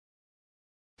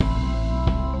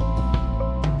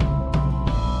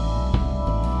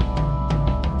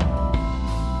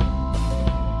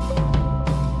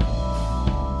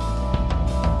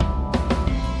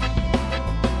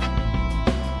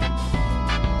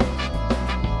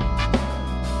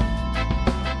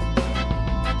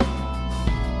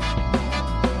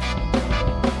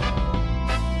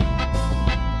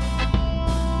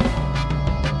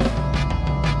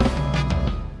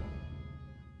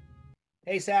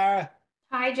Sarah.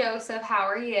 Hi, Joseph. How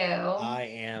are you? I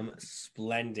am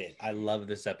splendid. I love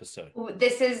this episode.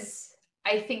 This is,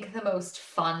 I think, the most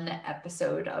fun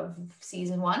episode of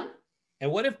season one.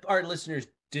 And what if our listeners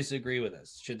disagree with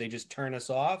us? Should they just turn us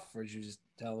off, or should you just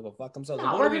tell them to go fuck themselves?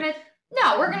 Like, No, what are we?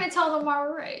 we're gonna tell them why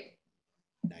we're right.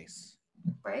 Nice.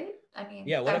 Right? I mean,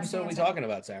 Yeah. What episode are we talking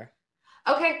about, Sarah?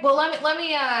 Okay. Well, let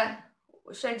me.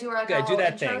 Should I do like Okay, a do little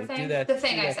that intro thing. thing? Do that. The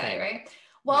thing Do I that say, thing. right?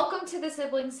 Welcome to the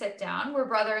Sibling Sit Down, where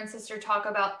brother and sister talk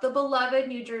about the beloved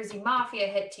New Jersey Mafia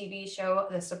hit TV show,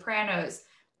 The Sopranos.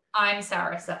 I'm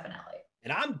Sarah Stefanelli.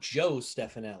 And I'm Joe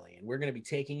Stefanelli, and we're going to be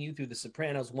taking you through The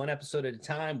Sopranos one episode at a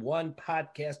time, one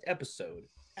podcast episode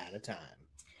at a time.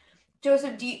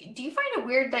 Joseph, do you find it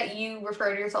weird that you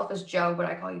refer to yourself as Joe, but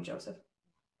I call you Joseph?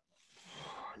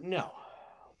 No,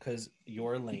 because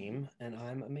you're lame and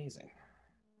I'm amazing.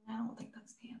 I don't think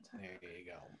that's the answer. There you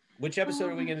go. Which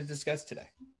episode are we going to discuss today?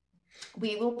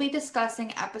 We will be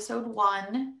discussing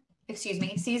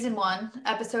season 1,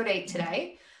 episode 8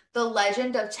 today. The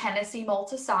Legend of Tennesse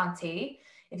Moltisanti.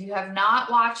 If you have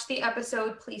not watched the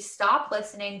episode, please stop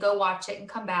listening, go watch it, and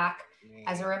come back.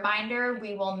 As a reminder,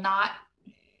 we will not...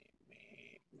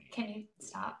 Can you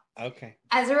stop? Okay.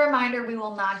 As a reminder, we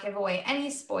will not give away any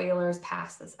spoilers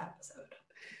past this episode.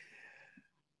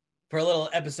 For a little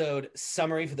episode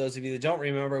summary, for those of you that don't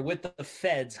remember, with the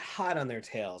feds hot on their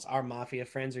tails, our mafia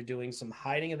friends are doing some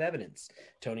hiding of evidence.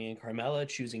 Tony and Carmela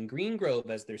choosing Green Grove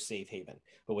as their safe haven.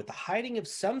 But with the hiding of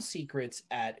some secrets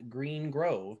at Green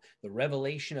Grove, the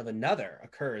revelation of another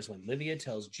occurs when Livia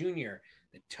tells Junior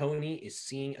that Tony is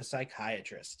seeing a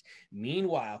psychiatrist.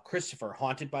 Meanwhile, Christopher,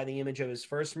 haunted by the image of his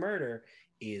first murder,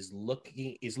 is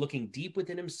looking deep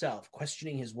within himself,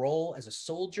 questioning his role as a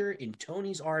soldier in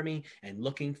Tony's army and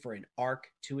looking for an arc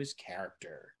to his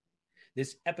character.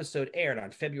 This episode aired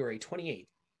on February 28th,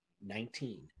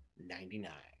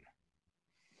 1999.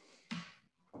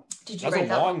 Did you that was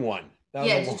write a long one.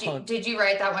 Did you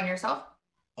write that one yourself?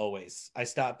 Always. I've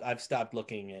stopped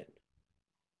looking at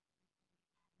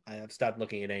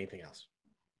anything else.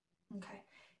 Okay.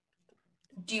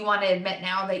 Do you want to admit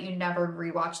now that you never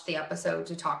rewatched the episode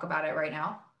to talk about it right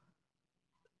now?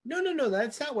 No,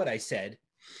 that's not what I said.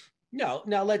 No,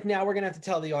 now we're going to have to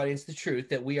tell the audience the truth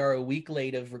that we are a week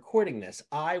late of recording this.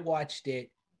 I watched it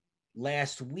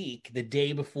last week, the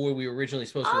day before we were originally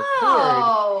supposed to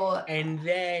record. And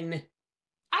then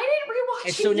I didn't rewatch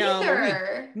it so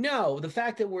either. No, the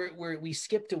fact that we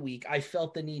skipped a week, I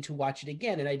felt the need to watch it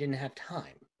again and I didn't have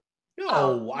time.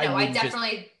 I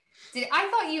definitely... I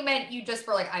thought you meant you just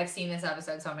were like, I've seen this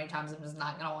episode so many times, I'm just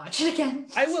not going to watch it again.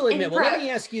 I will admit. Well, let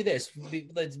me ask you this.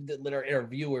 Let our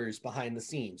viewers behind the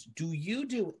scenes. Do you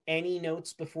do any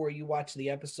notes before you watch the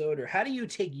episode? Or how do you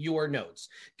take your notes?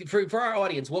 For our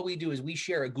audience, what we do is we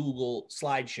share a Google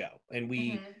slideshow. And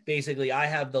we basically, I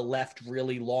have the left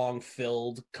really long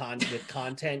filled with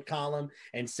content column.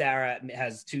 And Sarah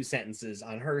has 2 sentences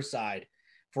on her side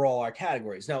for all our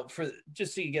categories. Now,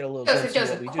 just so you get a little sense of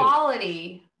what we do.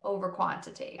 Quality over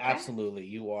quantity. Okay? Absolutely.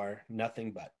 You are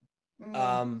nothing but.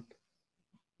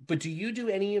 But do you do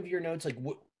any of your notes? Like,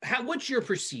 what's your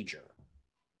procedure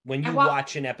when you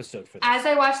watch an episode for this? As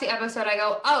I watch the episode, I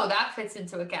go, oh, that fits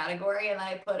into a category, and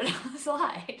I put it on the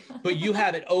slide. But you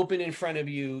have it open in front of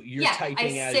you. You're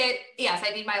typing as... Yes,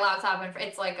 I need my laptop, and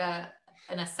it's like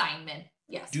an assignment.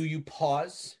 Yes. Do you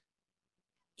pause?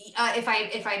 If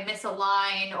I miss a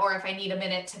line or if I need a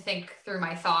minute to think through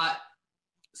my thought.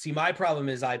 See, my problem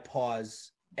is I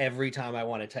pause every time I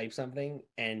want to type something,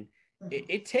 and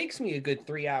it takes me a good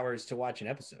 3 hours to watch an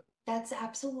episode. That's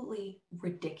absolutely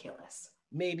ridiculous.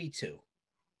 Maybe 2.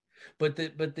 But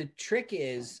the trick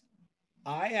is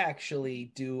I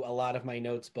actually do a lot of my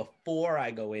notes before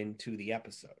I go into the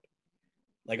episode.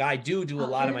 Like I do a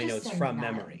lot of my notes from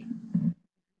memory.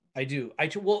 I do.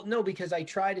 Well, no, because I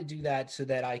try to do that so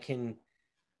that I can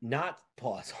not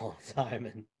pause all the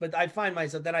time. But I find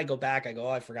myself, then I go back, I go, oh,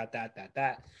 I forgot that.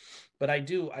 But I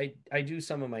do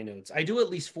some of my notes. I do at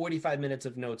least 45 minutes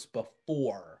of notes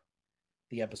before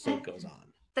the episode goes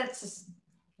on. That's just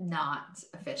not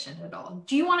efficient at all.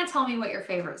 Do you want to tell me what your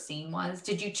favorite scene was?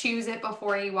 Did you choose it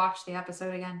before you watched the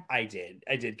episode again? I did.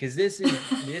 Because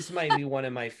this might be one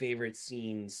of my favorite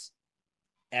scenes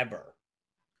ever.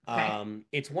 Okay.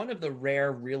 It's one of the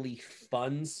rare, really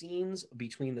fun scenes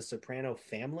between the Soprano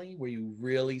family where you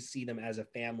really see them as a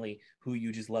family who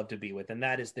you just love to be with. And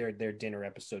that is their dinner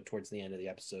episode towards the end of the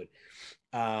episode.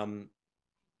 And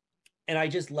I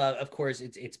just love, of course,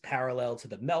 it's parallel to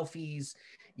the Melfis,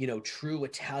 true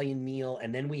Italian meal.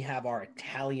 And then we have our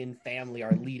Italian family,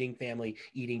 our leading family,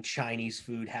 eating Chinese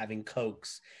food, having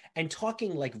Cokes and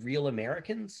talking like real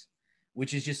Americans.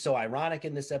 which is just so ironic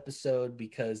in this episode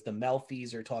because the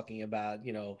Melfis are talking about,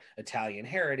 Italian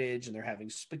heritage, and they're having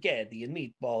spaghetti and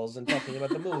meatballs and talking about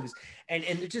the movies. And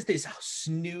just this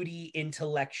snooty,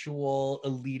 intellectual,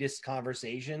 elitist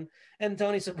conversation. And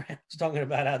Tony Soprano's talking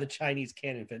about how the Chinese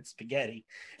can't invent spaghetti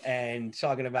and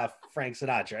talking about Frank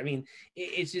Sinatra. I mean,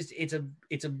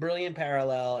 it's a brilliant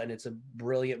parallel, and it's a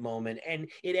brilliant moment. And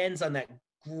it ends on that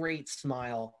great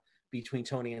smile between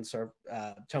Tony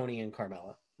and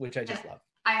Carmela, which I just love.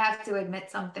 I have to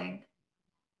admit something.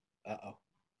 Uh-oh.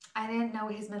 I didn't know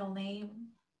his middle name.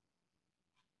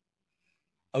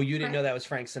 Oh, you didn't know that was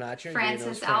Frank Sinatra?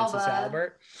 Francis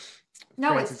Albert?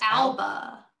 No, it's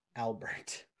Alba.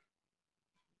 Albert.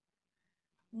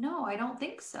 No, I don't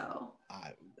think so.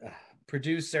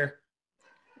 Producer.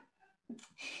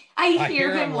 I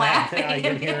hear him laughing. I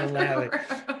can hear him laughing.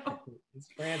 It's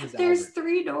Francis There's Albert.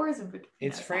 3 doors in between.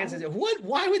 It's Francis. What?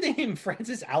 Why would they name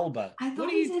Francis Alba? I thought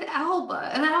he said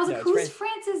Alba, and then I was like, "Who's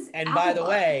Francis?" And Alba? by the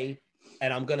way,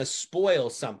 and I'm gonna spoil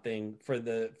something for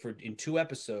in 2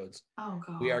 episodes. Oh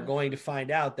God! We are going to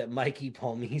find out that Mikey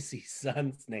Palmisi's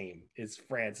son's name is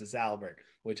Francis Albert,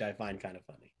 which I find kind of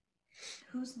funny.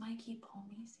 Who's Mikey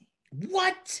Palmisi?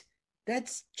 What?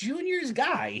 That's Junior's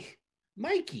guy,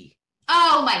 Mikey.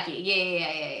 Oh, Mikey.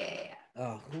 Yeah.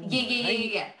 Oh,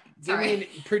 yeah. Sorry.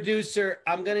 Producer,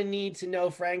 I'm going to need to know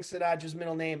Frank Sinatra's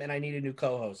middle name, and I need a new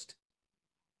co-host.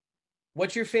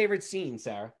 What's your favorite scene,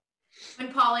 Sarah?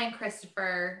 When Polly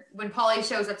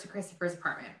shows up to Christopher's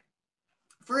apartment.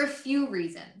 For a few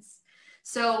reasons.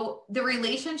 So the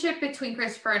relationship between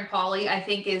Christopher and Polly, I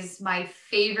think, is my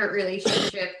favorite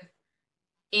relationship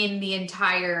in the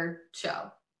entire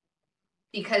show.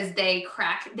 Because they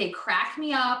crack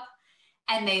me up.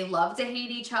 And they love to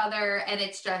hate each other. And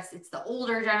it's the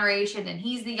older generation and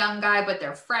he's the young guy, but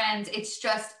they're friends. It's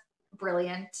just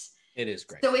brilliant. It is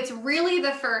great. So it's really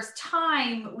the first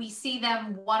time we see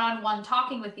them one-on-one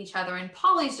talking with each other. And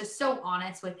Polly's just so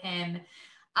honest with him.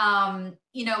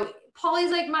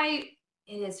 Polly's like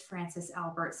it is Francis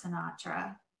Albert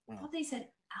Sinatra. I thought they said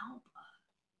Alba.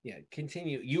 Yeah,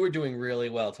 continue. You were doing really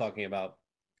well talking about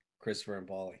Christopher and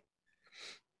Polly.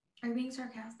 Are you being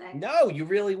sarcastic? No, you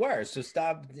really were. So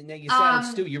stop. You sounded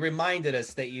stupid. You reminded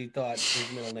us that you thought his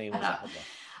middle name was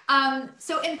Alba.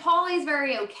 And Polly's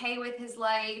very okay with his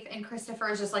life, and Christopher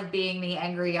is just like being the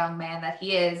angry young man that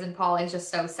he is, and Polly's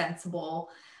just so sensible.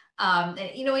 And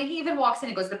he even walks in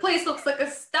and goes, "The place looks like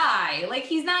a sty." Like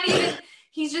he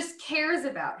just cares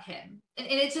about him, and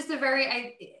it's just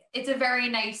it's a very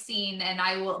nice scene, and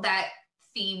that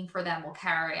theme for them will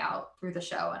carry out through the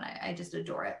show, and I just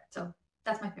adore it. So.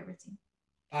 That's my favorite scene.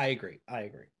 I agree.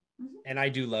 Mm-hmm. And I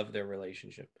do love their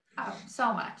relationship. Oh,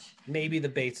 so much. Maybe the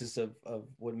basis of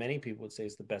what many people would say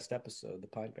is the best episode, the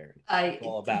Pine Barrens.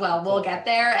 We'll get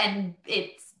there, and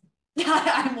it's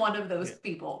I'm one of those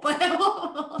people.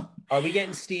 Are we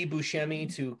getting Steve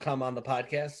Buscemi to come on the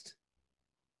podcast?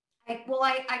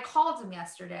 I called him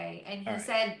yesterday, and he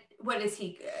said, "What is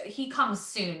he? He comes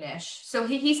soonish." So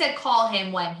he said, "Call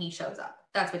him when he shows up."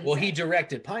 That's what he said. He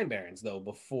directed Pine Barrens though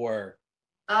before.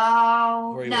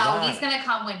 Oh, no, he's going to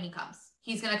come when he comes.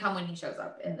 He's going to come when he shows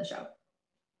up in the show.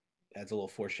 That's a little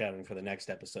foreshadowing for the next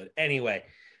episode. Anyway,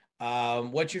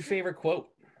 what's your favorite quote?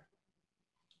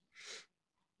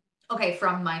 Okay,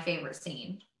 from my favorite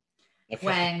scene. Okay.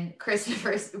 When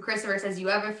Christopher says, "You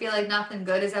ever feel like nothing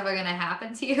good is ever going to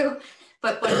happen to you?"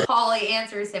 But when Polly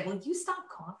answers him, "Will you stop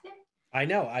coughing?" I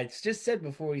know. I just said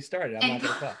before we started, I'm not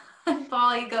going to cough. And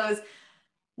Polly goes,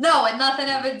 "No, and nothing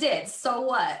ever did. So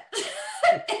what?"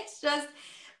 It's just,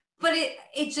 but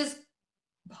it just,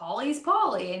 Polly's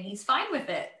Polly, and he's fine with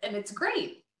it, and it's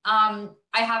great. I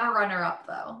have a runner-up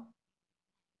though.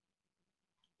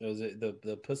 It was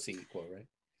the pussy quote, right?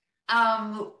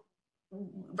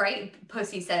 Right?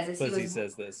 Pussy says this. Pussy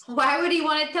says this. Why would he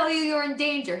want to tell you you're in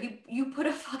danger? You put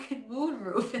a fucking moon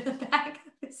roof in the back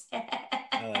of his head.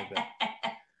 I like that.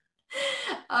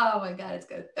 Oh my God, it's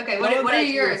good. Okay, what are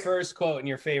yours? Your first quote and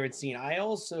your favorite scene. I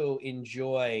also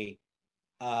enjoy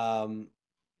the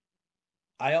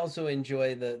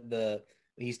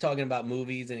he's talking about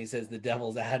movies and he says the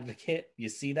devil's advocate. You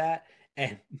see that?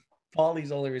 And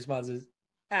Paulie's only response is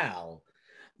Al.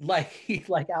 Like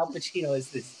Al Pacino is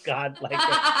this godlike.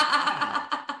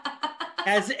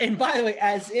 And by the way,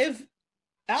 as if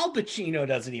Al Pacino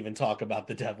doesn't even talk about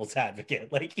the devil's advocate.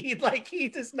 He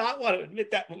does not want to admit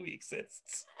that movie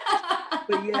exists.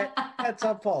 But yet that's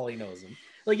how Paulie knows him.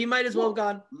 Like you might as well have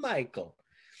gone Michael.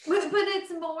 But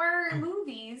it's more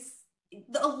movies.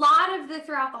 A lot of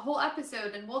throughout the whole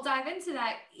episode, and we'll dive into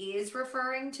that, is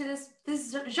referring to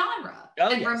this genre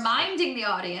and reminding the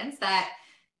audience that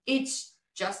it's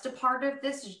just a part of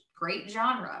this Great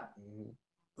genre.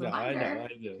 No, I Reminder. know, I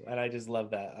do. And I just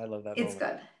love that. I love that It's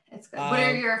moment. good. It's good. What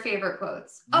are your favorite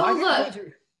quotes? My Oh, favorite look. quotes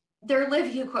are, They're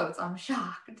Livia quotes. I'm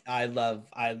shocked. I love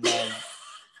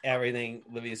everything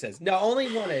Livia says. No,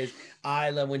 only one is I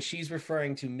love when she's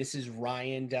referring to Mrs.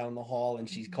 Ryan down the hall and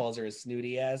she calls her a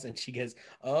snooty ass and she goes,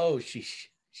 "Oh, she's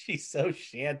so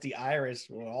shanty Irish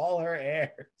with all her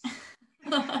airs."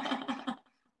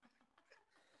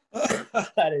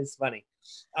 That is funny.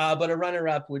 But a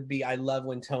runner-up would be I love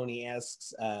when Tony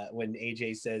asks when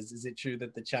AJ says, "Is it true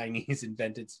that the Chinese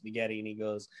invented spaghetti?" And he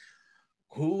goes,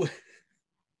 "Who?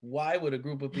 Why would a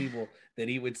group of people that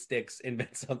eat with sticks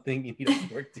invent something you need a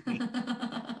fork to eat?"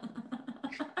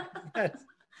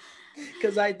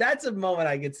 Because that's a moment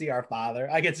I could see our father.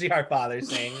 I could see our father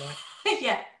saying that.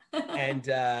 Yeah.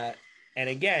 And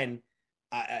again,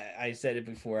 I said it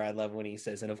before. I love when he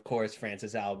says, and of course,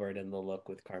 Francis Albert and the look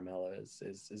with Carmela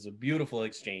is a beautiful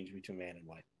exchange between man and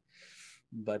wife.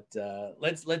 But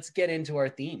let's get into our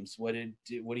themes. What do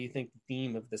you think the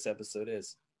theme of this episode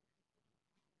is?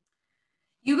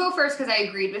 You go first because I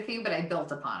agreed with you, but I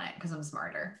built upon it because I'm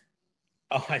smarter.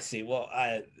 Oh, I see. Well,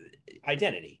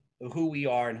 identity, who we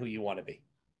are and who you want to be.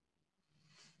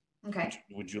 Okay.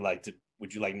 Would you like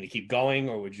me to keep going,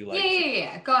 or would you like?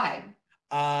 Yeah. Go ahead.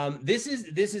 This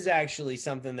is actually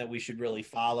something that we should really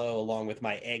follow along with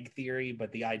my egg theory.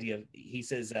 But the idea of he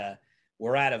says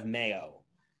we're out of mayo,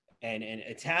 and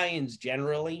Italians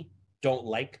generally don't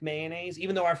like mayonnaise,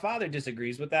 even though our father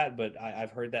disagrees with that. But I've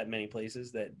heard that in many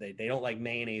places that they don't like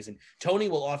mayonnaise. And Tony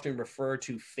will often refer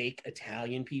to fake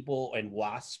Italian people and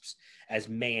wasps as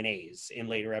mayonnaise in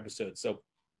later episodes. So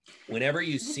whenever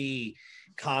you see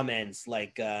comments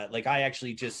like I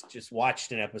actually just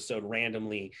watched an episode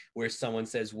randomly where someone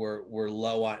says we're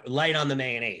light on the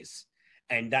mayonnaise,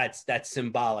 and that's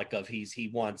symbolic of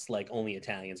he wants like only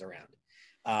Italians around.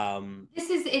 This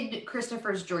is in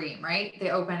Christopher's dream, right? The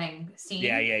opening scene.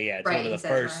 Yeah. It's right,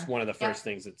 one of the first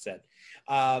things it said.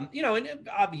 And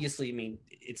obviously, I mean,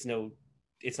 it's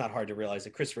not hard to realize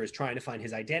that Christopher is trying to find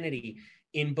his identity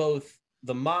in both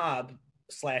the mob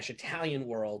 / Italian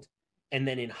world and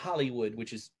then in Hollywood,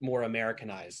 which is more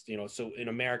Americanized, so in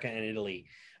America and Italy.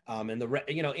 And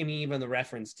even the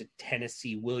reference to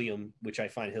Tennessee William, which I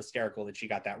find hysterical that she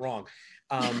got that wrong.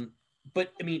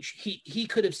 But I mean, she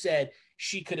could have said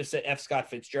F. Scott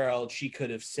Fitzgerald. She could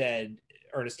have said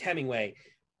Ernest Hemingway,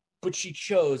 but she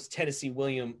chose Tennessee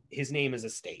William. His name is a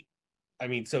state. I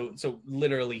mean, so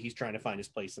literally he's trying to find his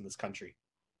place in this country.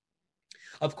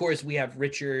 Of course, we have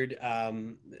Richard.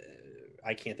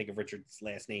 I can't think of Richard's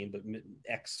last name, but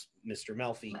Mr.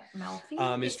 Melfi.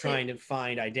 Melfi is trying to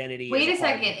find identity. Wait a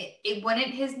second.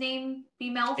 Wouldn't his name be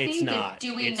Melfi? It's not.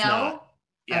 Do we it's know? Not.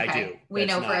 Yeah, okay. I do. We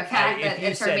know for a fact that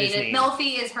it's her maiden.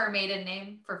 Melfi is her maiden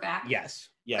name for fact. Yes.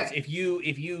 Okay. If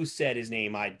you said his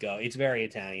name, I'd go. It's very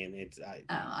Italian.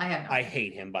 I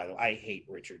hate him, by the way. I hate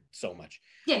Richard so much.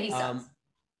 Yeah, he sucks.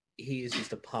 He is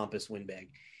just a pompous windbag.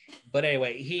 But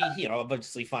anyway, he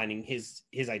obviously finding his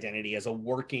identity as a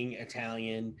working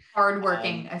Italian,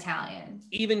 hardworking Italian.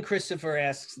 Even Christopher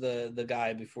asks the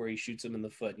guy before he shoots him in the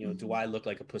foot, do I look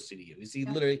like a pussy to you?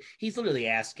 He's literally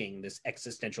asking this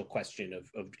existential question of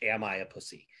am I a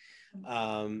pussy?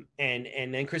 And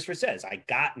then Christopher says, I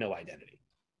got no identity,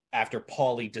 after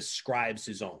Paulie describes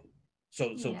his own.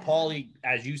 So Paulie,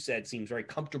 as you said, seems very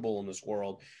comfortable in this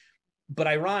world. But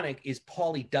ironic is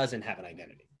Paulie doesn't have an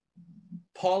identity.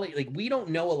 Paulie, we don't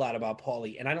know a lot about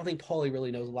Paulie, and I don't think Paulie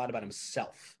really knows a lot about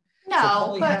himself. No, so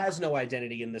Paulie has no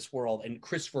identity in this world, and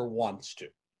Christopher wants to.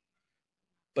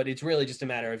 But it's really just a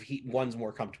matter of one's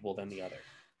more comfortable than the other.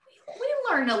 We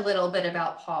learned a little bit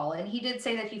about Paul, and he did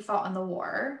say that he fought in the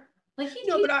war. But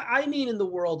I mean, in the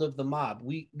world of the mob,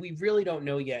 we really don't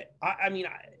know yet. I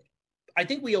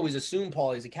think we always assume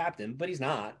Paulie's a captain, but he's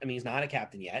not. I mean, he's not a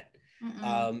captain yet.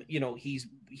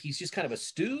 He's just kind of a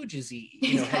stooge. Is he?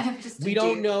 We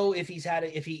don't know if he's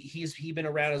been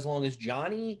around as long as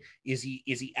Johnny. Is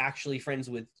he actually friends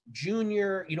with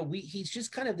Junior? He's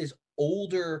just kind of this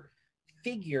older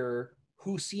figure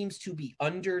who seems to be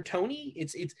under Tony.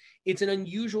 It's an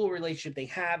unusual relationship they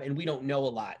have, and we don't know a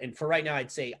lot. And for right now,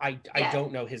 I'd say I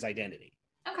don't know his identity.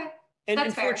 Okay, and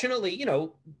unfortunately,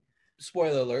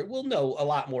 spoiler alert, we'll know a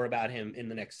lot more about him in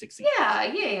the next 6 seasons.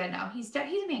 No, he's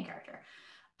a main character.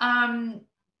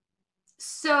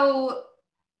 So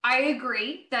I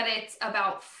agree that it's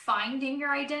about finding your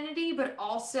identity, but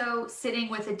also sitting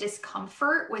with a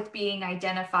discomfort with being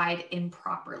identified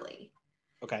improperly.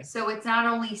 Okay. So it's not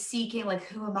only seeking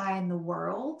who am I in the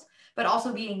world, but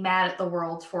also being mad at the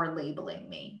world for labeling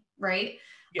me, right?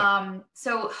 Yeah.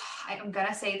 So I'm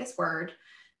gonna say this word,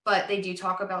 but they do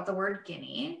talk about the word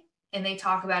guinea. and they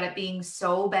talk about it being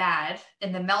so bad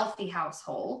in the Melfi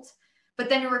household. But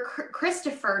then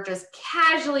Christopher just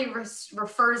casually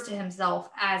refers to himself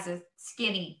as a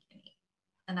skinny.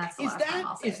 And that's the last time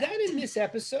I'll say Is that in this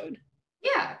episode?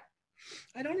 Yeah.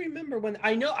 I don't remember when.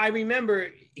 I remember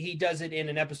he does it in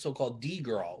an episode called D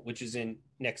Girl, which is in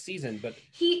next season. But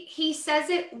he says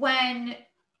it when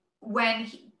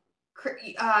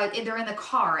they're in the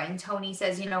car and Tony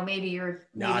says, maybe you're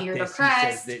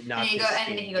depressed,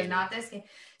 and he goes, not this.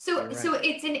 So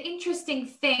it's an interesting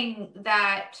thing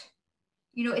that,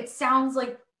 it sounds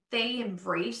like they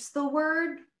embrace the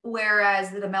word,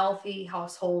 whereas the Melfi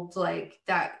household, like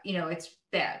that, it's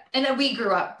bad. And then we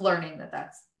grew up learning that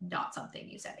that's not something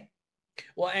you say.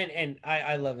 Well, and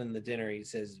I love in the dinner, he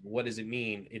says, what does it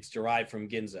mean? It's derived from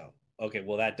Ginzo. Okay,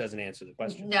 well, that doesn't answer the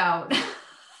question. No.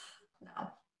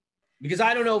 Because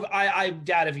I don't know, I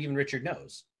doubt if even Richard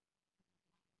knows.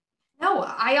 No,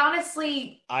 I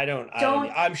honestly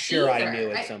I'm sure either. I knew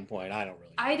at some point. I don't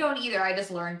really know. I don't either. I just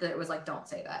learned that it was like, don't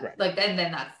say that. Right. Like, and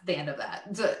then that's the end of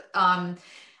that.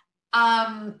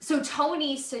 So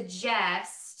Tony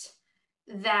suggests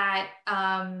that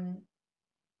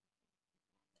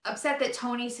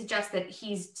Tony suggests that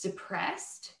he's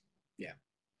depressed. Yeah.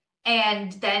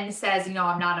 And then says, I'm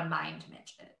not a mind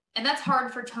midget. And that's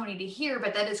hard for Tony to hear,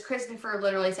 but that is Christopher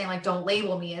literally saying, like, don't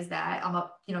label me as that.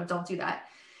 Don't do that.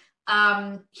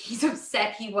 He's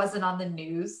upset he wasn't on the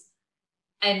news.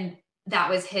 And that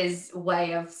was his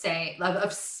way of saying,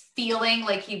 of feeling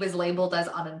like he was labeled as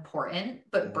unimportant,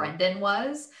 but Brendan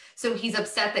was. So he's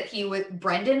upset that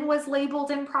Brendan was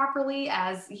labeled improperly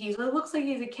as it looks like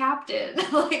he's a captain.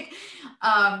 Like,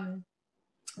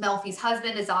 Melfi's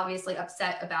husband is obviously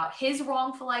upset about his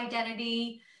wrongful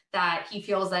identity, that he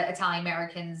feels that Italian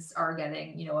Americans are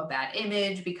getting, a bad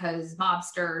image because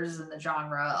mobsters and the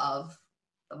genre of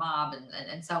the mob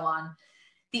and so on.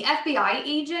 The FBI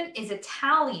agent is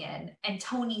Italian, and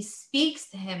Tony speaks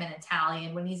to him in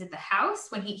Italian when he's at the house,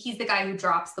 when he's the guy who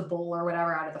drops the bowl or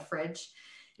whatever out of the fridge.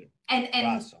 And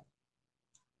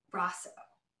Grasso,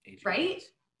 right?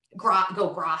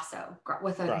 Grasso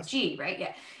with a G, right?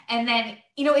 Yeah. And then,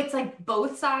 it's like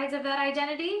both sides of that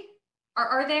identity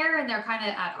are there, and they're kind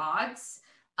of at odds.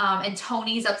 And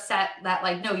Tony's upset that,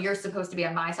 like, no, you're supposed to be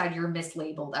on my side. You're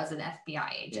mislabeled as an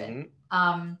FBI agent.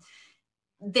 Mm-hmm.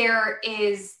 There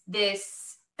is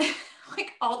this,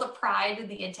 like, all the pride in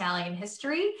the Italian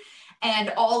history,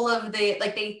 and all of the,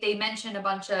 like, they mention a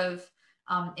bunch of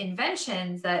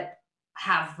inventions that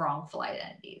have wrongful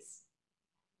identities.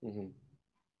 Mm-hmm.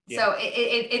 Yeah. So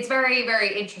it's very,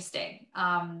 very interesting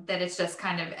that it's just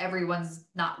kind of everyone's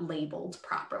not labeled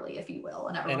properly, if you will,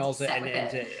 and everyone's and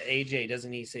AJ,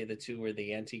 doesn't he say the two were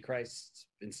the antichrists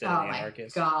instead of the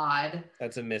anarchists? Oh my God,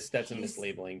 that's a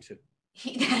mislabeling too.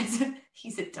 He's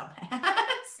a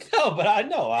dumbass. No, but I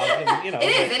know.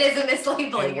 It is a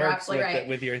mislabeling. You're absolutely right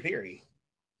with your theory.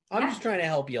 I'm just trying to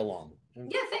help you along.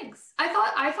 Yeah, thanks. I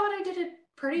thought I did a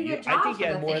pretty good job. I think you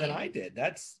had more than I did.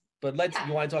 But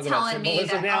you want to talk about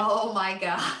symbolism now? Oh my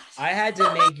gosh. I had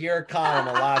to make your column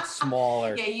a lot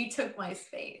smaller. Yeah, you took my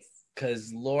space.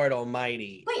 Because Lord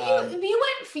Almighty. But yours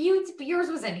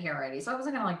was in here already, so I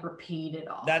wasn't gonna repeat it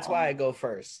all. That's why I go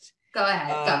first. Go ahead,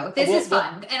 go. This is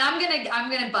fun, and I'm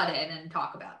gonna butt in and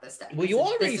talk about this stuff. Well, you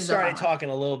already started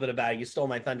talking a little bit about it. You stole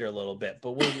my thunder a little bit,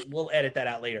 but we'll edit that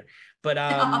out later. But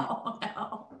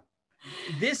no.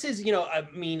 This is,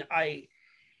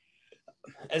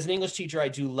 as an English teacher, I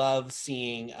do love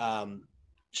seeing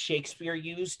Shakespeare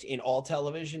used in all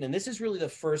television, and this is really the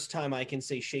first time I can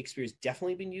say Shakespeare's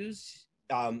definitely been used.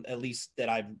 At least that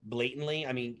I've blatantly.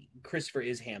 I mean, Christopher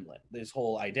is Hamlet. This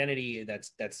whole identity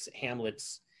that's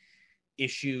Hamlet's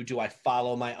issue. Do I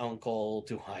follow my uncle?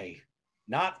 Do I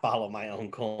not follow my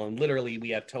uncle? And literally,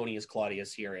 we have Tony as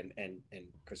Claudius here, and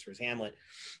Christopher's Hamlet.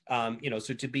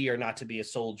 So to be or not to be a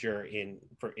soldier in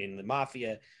the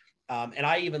mafia. And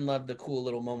I even love the cool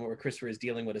little moment where Christopher is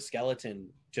dealing with a skeleton,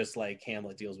 just like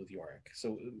Hamlet deals with Yorick.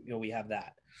 So we have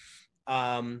that.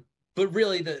 But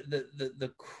really,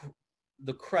 the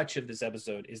crutch of this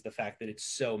episode is the fact that it's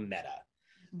so meta.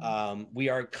 We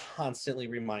are constantly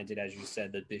reminded, as you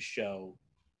said, that this show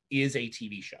is a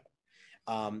TV show.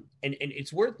 And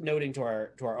it's worth noting to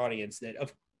our audience that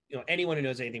anyone who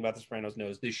knows anything about The Sopranos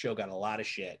knows this show got a lot of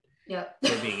shit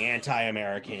for being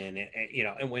anti-American,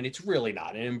 and when it's really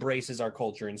not. It embraces our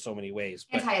culture in so many ways.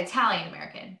 Anti-Italian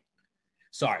American.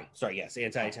 Sorry, yes,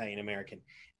 anti-Italian American.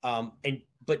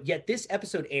 But yet this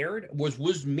episode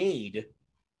was made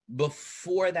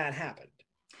before that happened.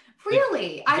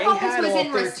 Really? I thought this was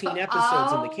in 13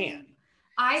 episodes in the can.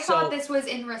 I thought this was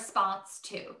in response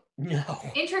to. No.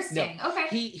 Interesting. No. Okay.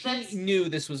 He knew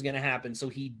this was going to happen, so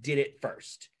he did it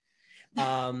first.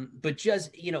 But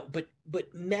just,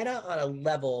 but meta on a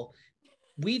level,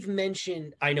 we've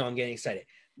mentioned, I know I'm getting excited.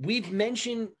 We've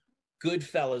mentioned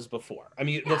Goodfellas before. I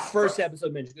mean, the first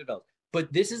episode mentioned Goodfellas,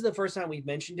 but this is the first time we've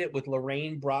mentioned it with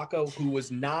Lorraine Bracco, who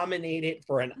was nominated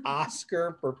for an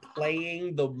Oscar for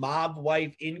playing the mob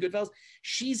wife in Goodfellas.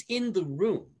 She's in the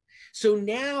room. So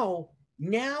now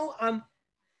I'm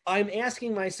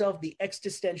asking myself the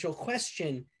existential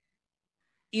question,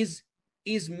 is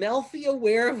Melfi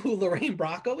aware of who Lorraine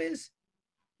Bracco is?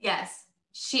 Yes.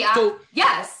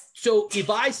 Yes. So if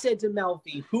I said to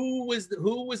Melfi, who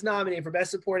was nominated for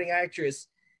Best Supporting Actress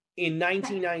in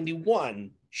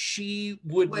 1991, she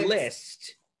would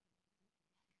list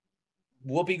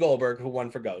Whoopi Goldberg, who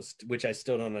won for Ghost, which I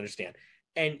still don't understand.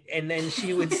 And then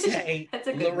she would say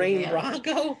Lorraine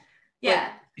Bracco.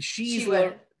 Yeah. She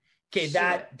would. Okay,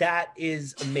 that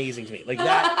is amazing to me. Like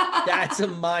that's a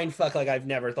mind fuck like I've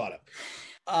never thought of.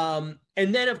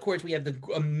 And then of course we have the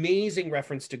amazing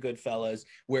reference to Goodfellas,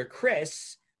 where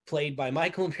Chris, played by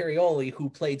Michael Imperioli, who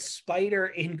played Spider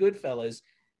in Goodfellas,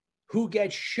 who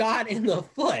gets shot in the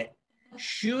foot,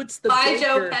 shoots the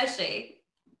baker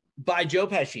by Joe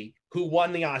Pesci, who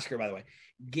won the Oscar, by the way,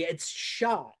 gets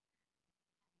shot.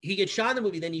 He gets shot in the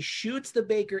movie, then he shoots the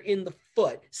baker in the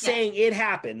foot, saying it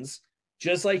happens.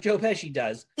 Just like Joe Pesci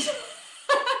does.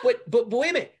 but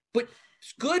wait a minute. But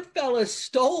Goodfellas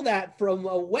stole that from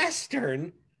a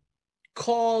Western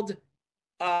called,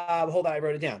 hold on, I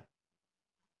wrote it down.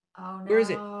 Oh, no. Where is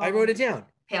it? I wrote it down.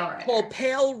 Pale Rider. Called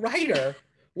Pale Rider,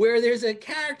 where there's a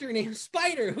character named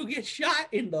Spider who gets shot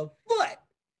in the foot.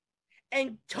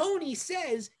 And Tony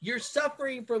says, you're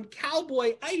suffering from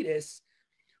cowboy-itis,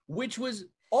 which was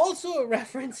also a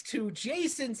reference to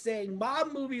Jason saying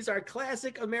mob movies are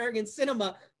classic American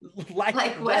cinema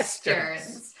like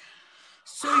Westerns.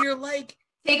 So you're like...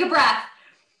 Take a breath.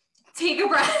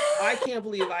 I can't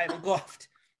believe I haven't coughed.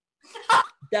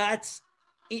 That's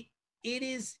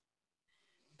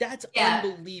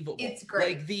unbelievable. It's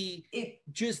great. Like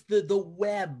the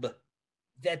web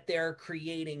that they're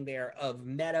creating there of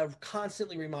meta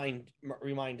constantly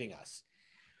reminding us.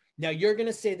 Now, you're going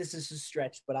to say this is a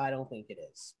stretch, but I don't think it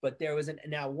is. But there was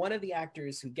now one of the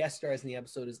actors who guest stars in the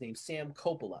episode is named Sam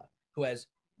Coppola, who has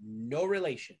no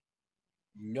relation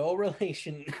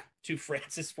to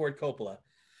Francis Ford Coppola.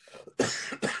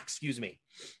 Excuse me.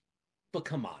 But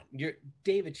come on,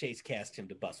 David Chase cast him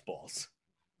to bust balls.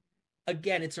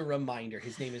 Again, it's a reminder.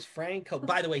 His name is Frank.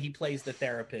 By the way, he plays the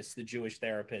therapist, the Jewish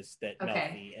therapist that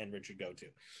Melfi and Richard go to.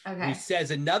 Okay. Who says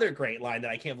another great line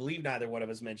that I can't believe neither one of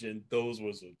us mentioned. Those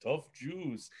was a tough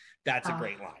Jews. That's a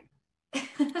great line.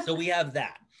 So we have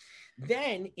that.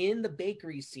 Then in the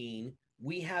bakery scene,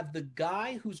 we have the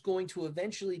guy who's going to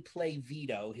eventually play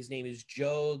Vito. His name is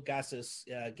Joe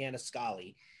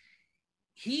Ganascali.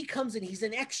 He comes in. He's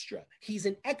an extra. He's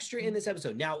an extra in this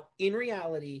episode. Now, in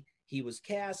reality, he was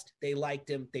cast, they liked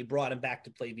him, they brought him back to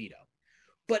play Vito.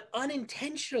 But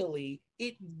unintentionally,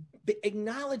 it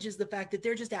acknowledges the fact that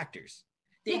they're just actors.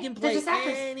 They can play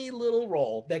any little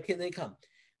role that they come.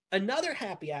 Another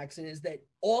happy accident is that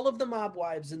all of the mob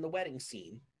wives in the wedding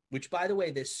scene, which, by the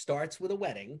way, this starts with a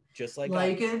wedding, just like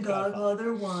in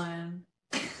Godfather 1.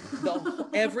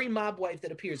 Every mob wife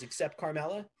that appears, except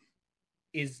Carmela,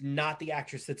 is not the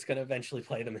actress that's going to eventually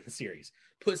play them in the series.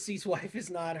 Pussy's wife is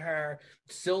not her.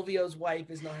 Silvio's wife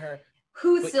is not her.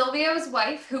 Silvio's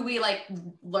wife, who we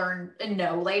learn and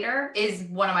know later, is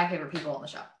one of my favorite people on the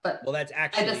show. But that's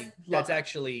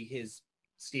actually his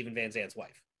Steven Van Zandt's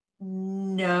wife.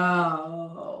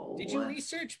 No. Did you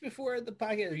research before the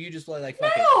podcast, or you just like? No,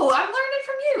 I'm learning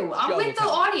from you. I'm with the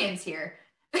audience here.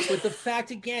 But the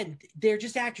fact, again, they're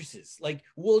just actresses. Like,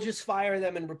 we'll just fire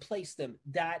them and replace them.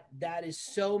 That is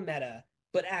so meta,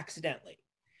 but accidentally.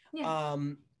 Yeah.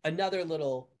 Another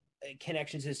little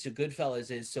connections is to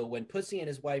Goodfellas is, so when Pussy and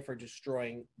his wife are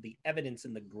destroying the evidence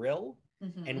in the grill,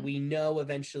 and we know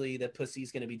eventually that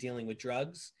Pussy's going to be dealing with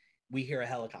drugs, we hear a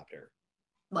helicopter.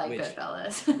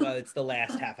 Goodfellas. Well, it's the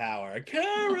last half hour.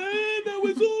 Karen, that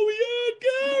was all we had,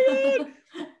 Karen.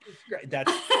 It's great.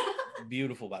 That's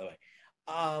beautiful, by the way.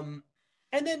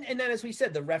 And then as we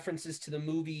said, the references to the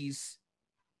movies,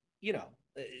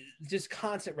 just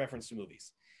constant reference to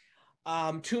movies.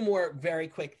 Two more very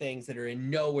quick things that are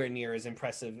nowhere near as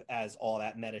impressive as all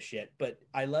that meta shit, but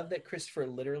I love that Christopher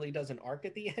literally does an arc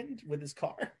at the end with his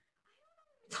car. What are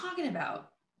you talking about?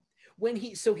 When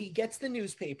he gets the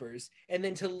newspapers, and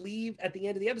then to leave at the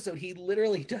end of the episode, he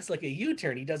literally does like a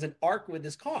U-turn. He does an arc with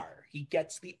his car. He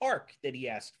gets the arc that he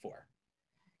asked for.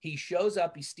 He shows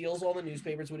up, he steals all the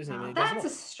newspapers with his name. Oh, And that's a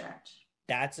stretch.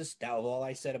 That's all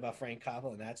I said about Frank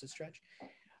Coppola, and that's a stretch.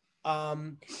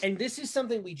 And this is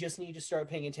something we just need to start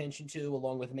paying attention to,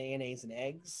 along with mayonnaise and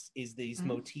eggs, is these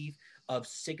motif of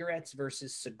cigarettes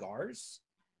versus cigars.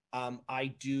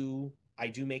 I do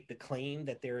make the claim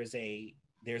that there's a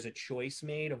choice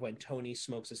made of when Tony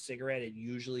smokes a cigarette. It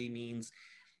usually means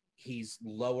he's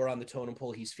lower on the totem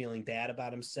pole. He's feeling bad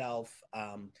about himself.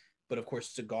 But of course,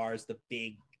 cigars, the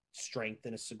big strength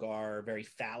in a cigar, very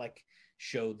phallic,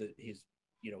 show that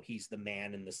he's the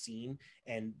man in the scene.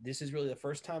 And this is really the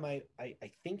first time I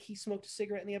think he smoked a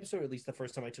cigarette in the episode, or at least the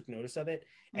first time I took notice of it.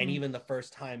 And even the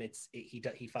first time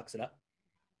he fucks it up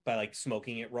by like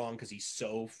smoking it wrong because he's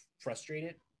so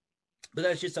frustrated. But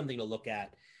that's just something to look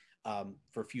at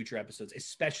for future episodes,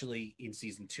 especially in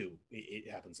season 2. It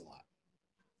happens a lot.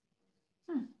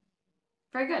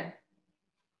 Very good.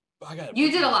 You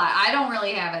did a lot. I don't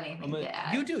really have anything to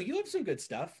add. You do. You have some good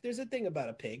stuff. There's a thing about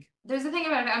a pig. There's a thing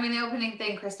about it. I mean, the opening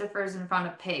thing, Christopher's in front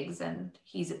of pigs and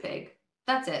he's a pig.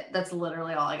 That's it. That's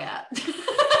literally all I got.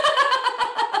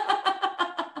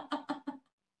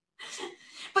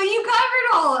 But you covered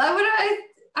all. I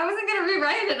wasn't going to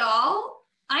rewrite it all.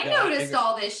 I noticed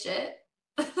all this shit.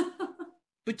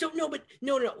 But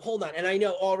no, hold on. And I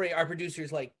know already our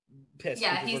producer's like pissed.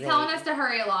 Yeah, he's telling us to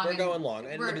hurry along. We're going long.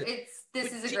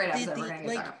 This is a great episode. We're gonna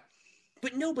get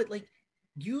But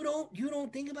you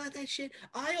don't think about that shit.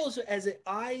 I also,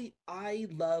 I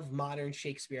love modern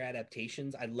Shakespeare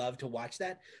adaptations. I love to watch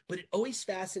that, but it always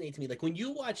fascinates me. Like when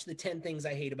you watch the 10 Things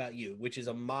I Hate About You, which is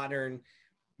a modern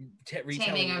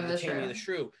retelling of the Taming of the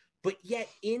Shrew, but yet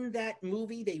in that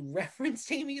movie they reference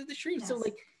Taming of the Shrew. Yes. So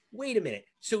like, wait a minute.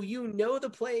 So the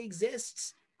play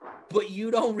exists, but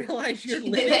you don't realize you're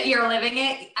living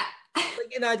it.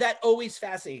 That always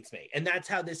fascinates me, and that's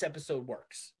how this episode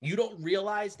works. You don't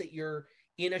realize that you're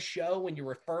in a show when you're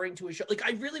referring to a show. Like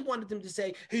I really wanted them to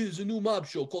say, "Hey, there's a new mob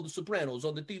show called The Sopranos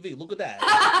on the TV. Look at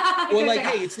that." Or like,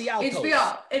 "Hey, it's the Outpost."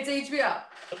 HBO. It's HBO.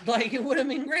 Like it would have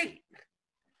been great.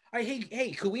 All right,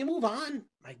 hey, could we move on?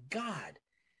 My God.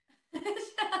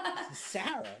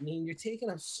 Sarah, I mean, you're taking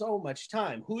up so much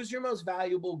time. Who's your most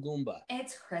valuable Goomba?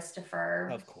 It's Christopher.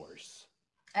 Of course.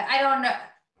 I don't know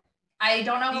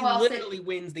who else. He literally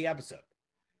wins the episode.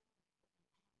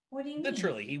 What do you mean?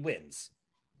 Literally, he wins.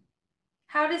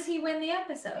 How does he win the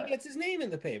episode? He gets his name in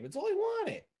the paper. It's all he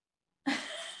wanted.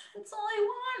 That's all he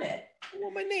wanted. I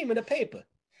want my name in the paper.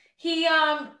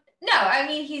 No, I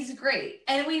mean, he's great.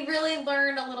 And we really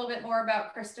learned a little bit more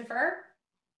about Christopher,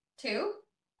 too.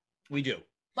 We do.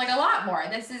 Like a lot more.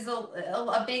 This is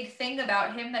a big thing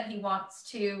about him that he wants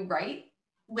to write,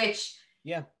 which,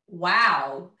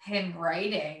 wow, him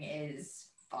writing is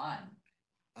fun.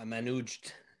 I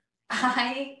managed.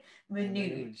 I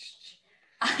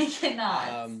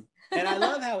cannot. And I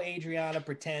love how Adriana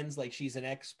pretends like she's an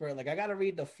expert. Like I got to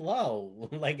read the flow,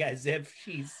 like as if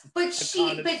she's. But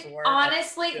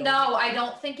honestly, no, I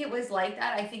don't think it was like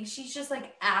that. I think she's just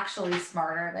like actually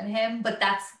smarter than him. But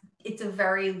it's a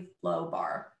very low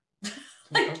bar.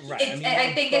 Right.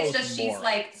 I think it's just morons. She's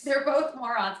like they're both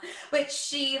morons. But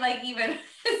she like even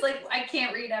is like I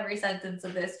can't read every sentence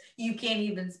of this. You can't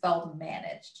even spell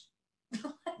managed.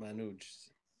 Managed.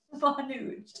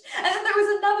 Managed. And then there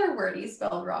was another word he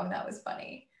spelled wrong that was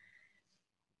funny.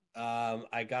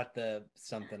 I got the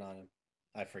something on him.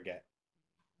 I forget.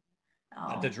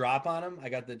 Oh. The drop on him? I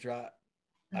got the drop.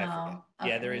 No. I forget. Okay,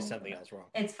 yeah, there is something else wrong.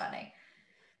 It's funny.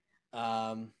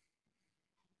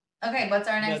 Okay, what's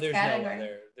our next category?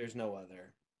 There's no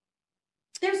other.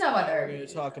 There's no other. We're going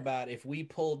to talk about if we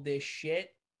pulled this shit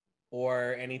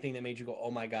or anything that made you go,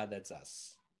 oh my God, that's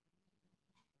us.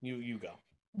 You go.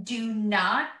 Do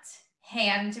not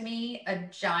hand me a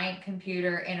giant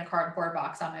computer in a cardboard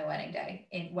box on my wedding day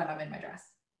when I'm in my dress.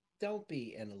 Don't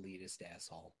be an elitist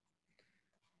asshole.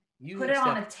 You put it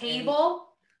on a table.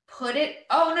 Put it.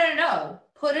 Oh no.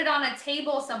 Put it on a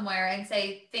table somewhere and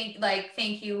say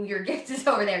thank you. Your gift is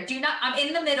over there. Do not. I'm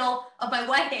in the middle of my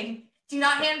wedding. Do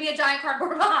not hand me a giant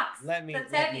cardboard box.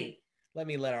 That's heavy. Let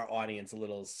me let our audience a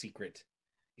little secret.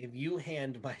 If you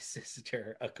hand my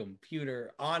sister a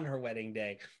computer on her wedding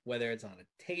day, whether it's on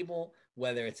a table,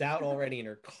 whether it's out already in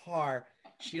her car,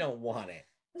 she don't want it.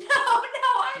 No,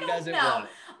 I she doesn't want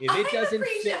it. If it doesn't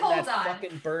fit in that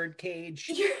fucking bird cage,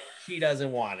 she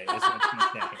doesn't want it. Is what she's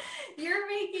saying. You're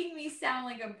making me sound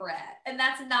like a brat, and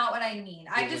that's not what I mean.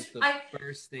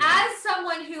 First thing. As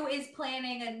someone who is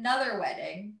planning another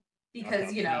wedding,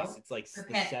 because it's like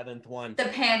the seventh one. The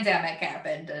pandemic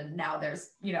happened, and now there's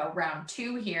round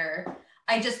 2 here.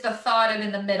 The thought of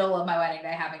in the middle of my wedding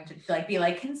day having to be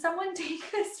like, can someone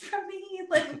take this from me?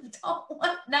 Like,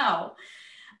 no.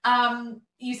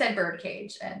 You said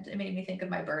birdcage, and it made me think of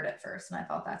my bird at first, and I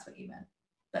thought that's what you meant.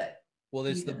 But Well,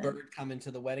 is the bird coming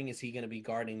to the wedding? Is he going to be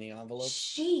guarding the envelopes?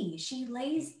 She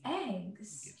lays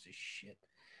eggs. Who gives a shit?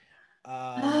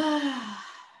 I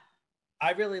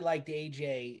really liked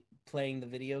AJ playing the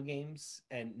video games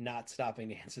and not stopping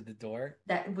to answer the door.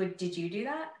 Did you do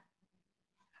that?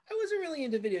 I wasn't really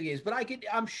into video games, but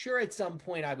I'm sure at some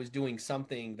point I was doing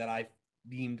something that I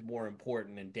deemed more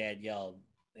important, and Dad yelled,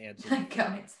 answer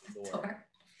the door.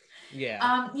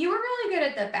 Yeah. You were really good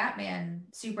at the Batman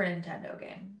Super Nintendo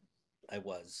game. I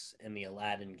was, and the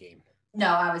Aladdin game. No,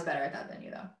 I was better at that than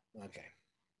you, though. Okay.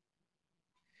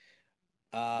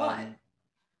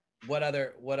 What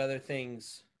other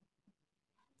things?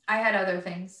 I had other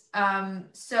things.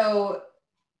 So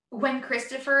when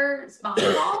Christopher's mom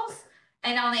calls,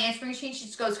 and on the answering machine, she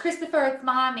just goes, "Christopher, it's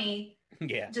mommy."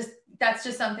 Yeah. That's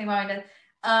just something mine did.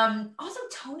 Also,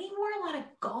 Tony wore a lot of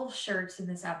golf shirts in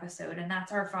this episode, and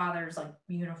that's our father's like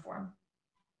uniform.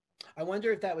 I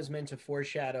wonder if that was meant to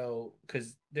foreshadow,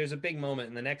 because there's a big moment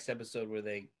in the next episode where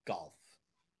they golf,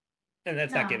 and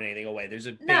that's not giving anything away. There's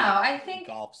a big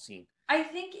golf scene. I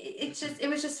think it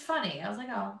was just funny. I was like,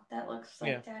 oh, that looks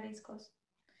like Daddy's clothes.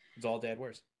 It's all Dad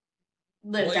wears.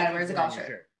 Dad wears a golf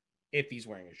shirt. If he's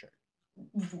wearing a shirt.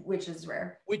 Which is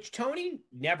rare. Which Tony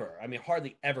never. I mean,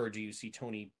 hardly ever do you see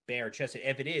Tony bare chested.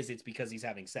 If it is, it's because he's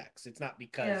having sex. It's not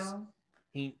because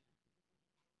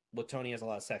Tony has a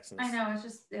lot of sex in this. I know, it's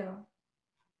just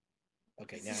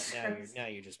Okay, now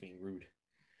you're just being rude.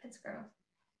 It's gross.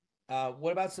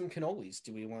 What about some cannolis?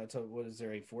 Do we want to? What is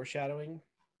there a foreshadowing?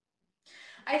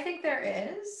 I think there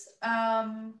is.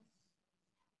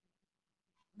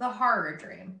 The horror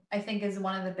dream, I think, is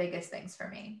one of the biggest things for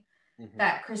me. Mm-hmm.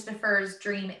 That Christopher's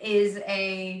dream is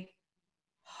a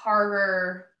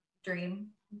horror dream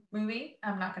movie.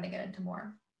 I'm not going to get into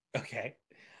more. Okay.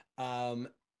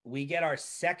 We get our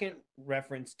second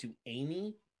reference to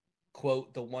Amy,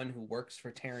 quote, the one who works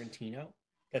for Tarantino.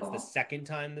 That's the second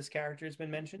time this character has been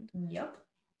mentioned. Yep.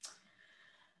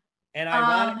 And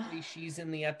ironically, she's in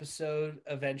the episode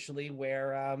eventually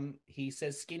where he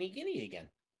says skinny guinea again.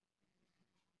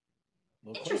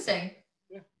 Interesting.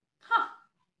 Yeah. Huh.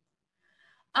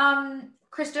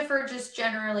 Christopher just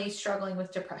generally struggling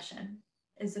with depression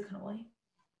is the cannoli.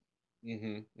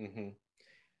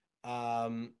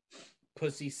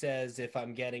 Pussy says, if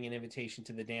I'm getting an invitation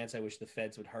to the dance, I wish the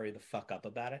feds would hurry the fuck up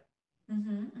about it.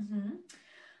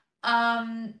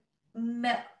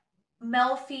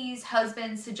 Melfi's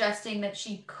husband suggesting that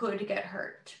she could get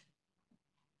hurt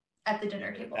at the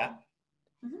dinner table.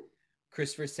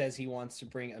 Christopher says he wants to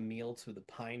bring a meal to the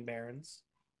Pine Barrens,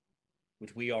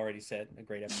 which we already said, a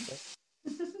great episode.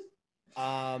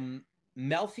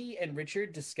 Melfi and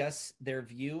Richard discuss their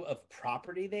view of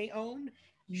property they own.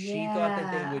 Yeah. She thought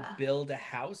that they would build a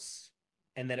house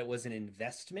and that it was an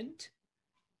investment.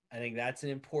 I think that's an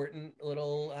important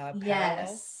little parallel.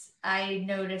 Yes, I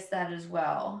noticed that as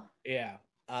well. Yeah.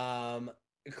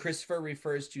 Christopher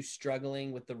refers to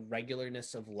struggling with the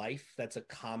regularness of life. That's a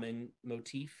common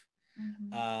motif.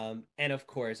 And of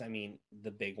course, I mean,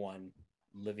 the big one,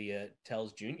 Livia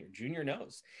tells Junior. Junior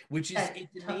knows, which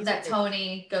is that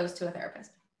Tony goes to a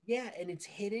therapist. Yeah, and it's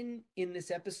hidden in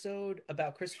this episode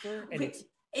about Christopher, and it's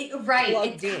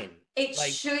plugged in.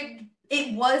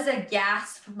 It was a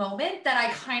gasp moment that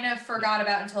I kind of forgot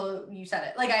about until you said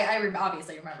it. Like I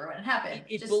obviously remember when it happened.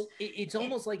 It's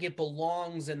almost like it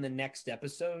belongs in the next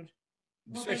episode.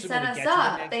 Well, they set us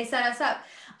up. They set us up.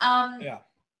 Yeah.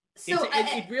 So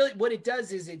it really, what it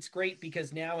does is it's great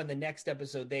because now in the next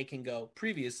episode they can go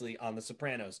previously on the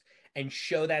Sopranos and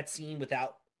show that scene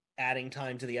without adding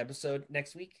time to the episode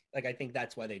next week. Like, I think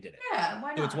that's why they did it. Yeah, why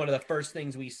not? So it's one of the first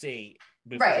things we see.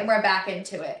 Right, and we're back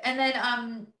into it. And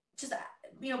then just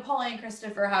Paula and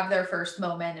Christopher have their first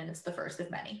moment, and it's the first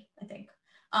of many, I think.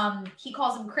 He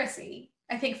calls him Chrissy,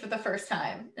 I think, for the first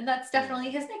time. And that's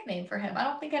definitely his nickname for him. I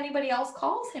don't think anybody else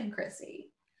calls him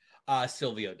Chrissy.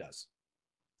 Silvio does.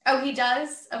 Oh, he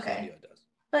does? Okay. Silvio does.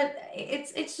 But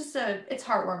it's just it's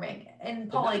heartwarming.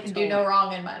 And Paula can do no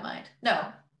wrong in my mind.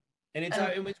 No. And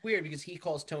it's weird because he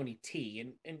calls Tony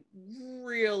T, and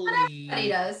really everybody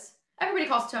does. Everybody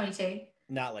calls Tony T.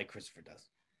 Not like Christopher does.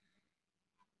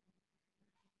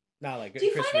 Not like. Do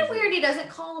you find it weird he doesn't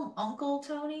call him Uncle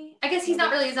Tony? I guess he's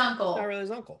not really his uncle. Not really his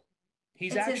uncle.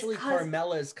 He's actually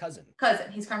Carmela's cousin.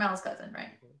 He's Carmela's cousin, right?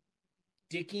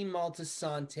 Dickie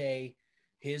Moltisanti,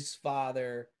 his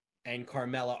father, and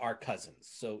Carmela are cousins.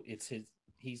 So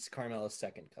he's Carmela's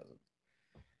second cousin.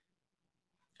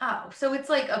 Oh, so it's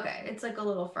like, okay, it's like a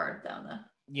little further down the...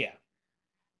 Yeah.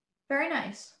 Very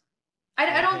nice.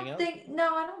 I don't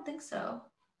think so.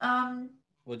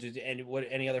 Well, just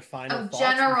any other final Oh, thoughts?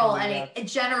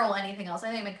 general anything else?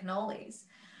 I think my cannolis.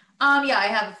 Yeah, I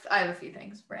have a few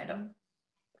things random.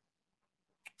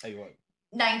 Tell you what.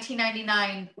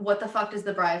 1999. What the fuck does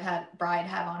the bride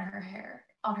have on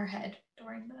her head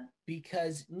during the?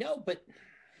 Because no, but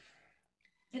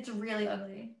it's really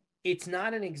ugly. It's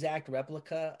not an exact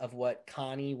replica of what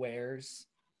Connie wears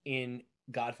in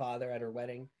Godfather at her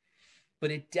wedding,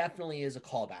 but it definitely is a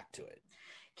callback to it.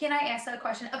 Can I ask that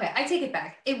question? Okay, I take it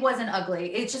back. It wasn't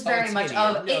ugly. It's just very it's much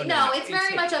hideous. of it. No, it's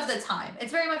very hideous. much of the time.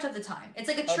 It's very much of the time. It's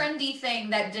like a trendy thing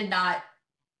that did not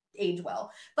age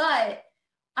well. But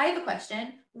I have a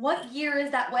question. What year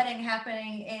is that wedding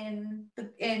happening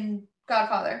in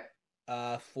Godfather?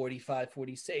 45,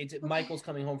 46. Okay. Michael's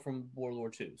coming home from World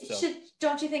War II. So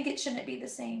don't you think it shouldn't be the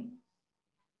same?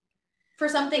 For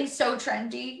something so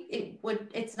trendy,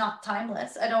 it's not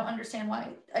timeless. I don't understand why.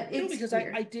 It's because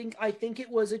weird. I think it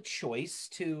was a choice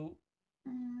to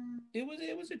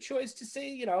it was a choice to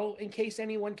say, in case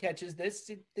anyone catches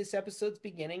this episode's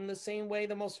beginning the same way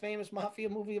the most famous mafia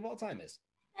movie of all time is.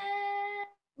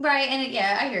 Right, and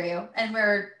yeah, I hear you. And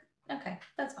we're okay,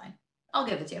 that's fine. I'll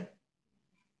give it to you.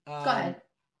 Go ahead.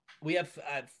 We have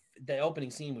the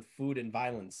opening scene with food and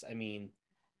violence. I mean,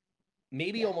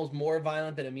 maybe almost more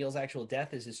violent than Emil's actual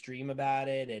death is his dream about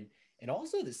it, and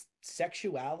also this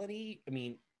sexuality. I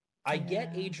mean, I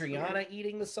get Adriana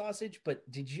eating the sausage, but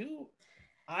did you?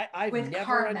 I've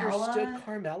never understood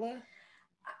Carmela.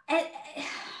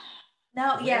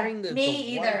 No,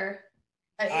 me either.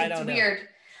 It's weird.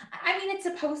 I mean, it's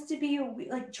supposed to be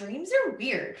like dreams are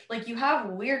weird. Like you have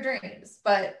weird dreams,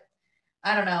 but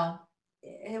I don't know.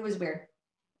 It was weird.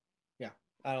 Yeah,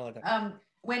 I don't like that.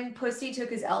 When Pussy took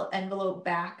his envelope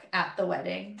back at the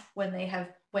wedding, when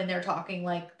they're talking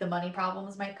like the money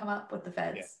problems might come up with the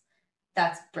feds,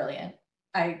 that's brilliant.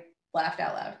 I laughed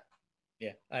out loud.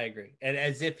 Yeah, I agree. And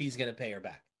as if he's gonna pay her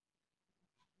back.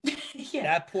 Yeah.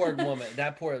 That poor woman.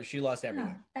 She lost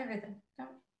everything. No, everything. No.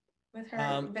 With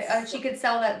her, she could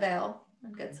sell that veil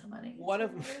and get some money. One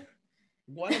of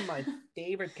my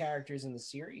favorite characters in the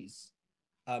series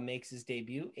makes his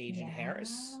debut, Agent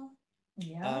Harris.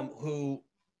 Yeah. Who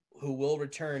will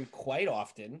return quite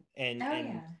often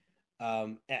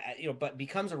but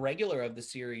becomes a regular of the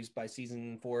series by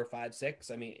season 4, 5, 6.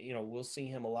 I mean, we'll see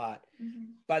him a lot. Mm-hmm.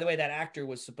 By the way, that actor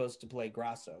was supposed to play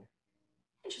Grasso.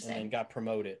 Interesting. And got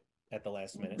promoted at the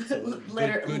last minute. So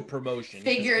good promotion.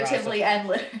 Figuratively and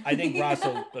literally. I think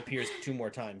Grasso appears 2 more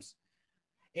times.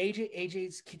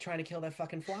 AJ's trying to kill that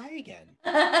fucking fly again.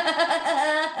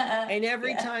 And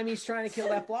every time he's trying to kill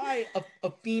that fly,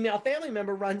 a female family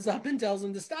member runs up and tells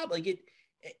him to stop. Like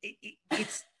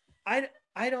it's I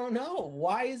don't know.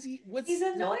 Why is he he's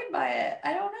annoyed by it.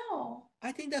 I don't know.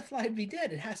 I think that fly would be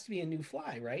dead. It has to be a new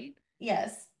fly, right?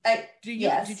 Yes.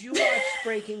 Did you watch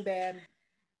Breaking Bad?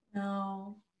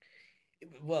 No.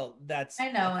 Well, that's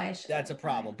a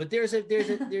problem. But there's a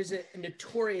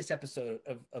notorious episode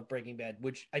of Breaking Bad,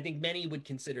 which I think many would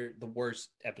consider the worst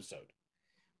episode,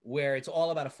 where it's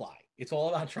all about a fly. It's all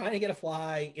about trying to get a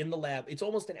fly in the lab. It's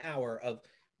almost an hour of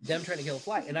them trying to kill a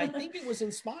fly, and I think it was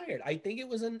inspired. I think it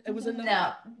was a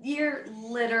no. You're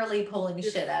literally pulling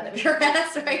shit out of your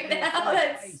ass right now.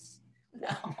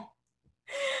 No.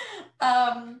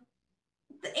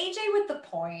 The AJ with the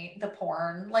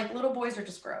porn, like little boys are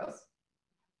just gross.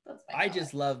 I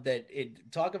just love that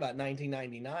talk about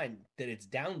 1999, that it's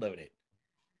downloaded.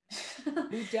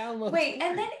 Who downloads? Wait,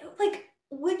 and then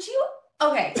would you?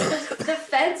 Okay, the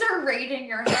feds are raiding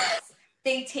your house.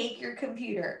 They take your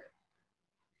computer.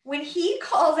 When he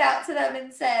calls out to them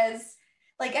and says,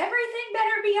 everything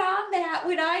better be on that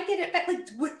when I get it back,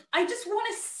 I just want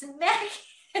to smack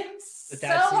him so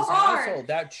hard. Household.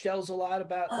 That tells a lot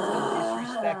about the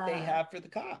disrespect they have for the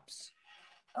cops.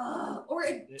 Or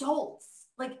adults.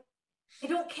 I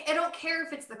don't care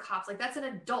if it's the cops. That's an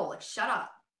adult. Shut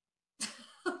up.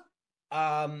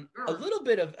 A little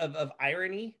bit of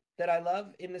irony that I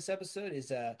love in this episode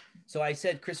is so I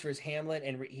said Christopher's Hamlet,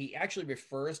 and he actually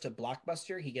refers to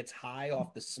Blockbuster. He gets high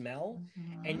off the smell.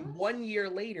 Mm-hmm. And 1 year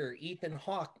later, Ethan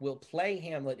Hawke will play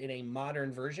Hamlet in a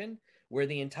modern version where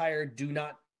the entire do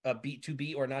not to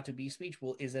be or not to be speech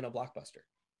is in a Blockbuster.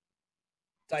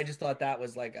 So I just thought that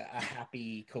was a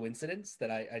happy coincidence that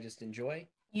I just enjoy.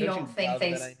 You don't think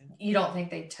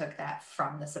they took that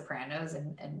from The Sopranos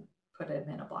and put it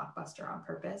in a Blockbuster on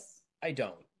purpose? I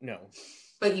don't. No.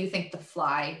 But you think The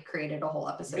Fly created a whole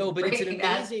episode? No, but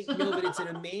it's an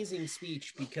amazing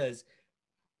speech, because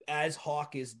as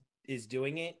Hawke is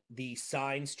doing it, the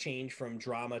signs change from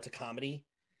drama to comedy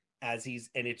and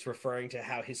it's referring to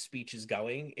how his speech is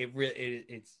going.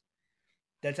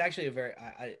 That's actually a very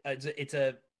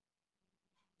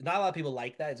Not a lot of people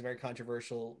like that. It's a very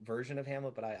controversial version of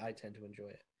Hamlet, but I tend to enjoy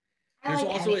it. I There's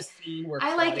like also a scene where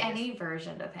I like Claudius, any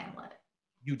version of Hamlet.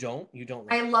 you don't I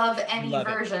like it. love You any love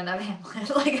it. version of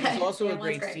Hamlet. Like There's also a Hamlet's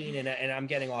great great. scene, and I'm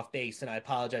getting off base, and I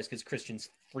apologize because Christian's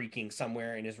freaking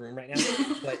somewhere in his room right now.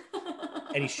 But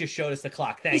and he's just showed us the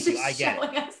clock. Thank you. I get it.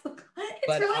 It's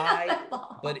But really not that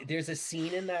long. but there's a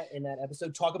scene in that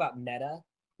episode, talk about meta,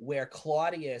 where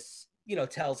Claudius,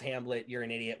 tells Hamlet you're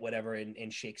an idiot, whatever, in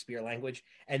Shakespeare language,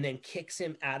 and then kicks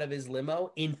him out of his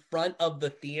limo in front of the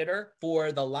theater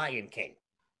for the Lion King.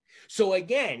 So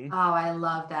again, oh, I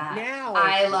love that. Now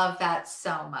I love that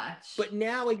so much. But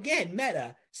now again,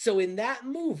 meta. So in that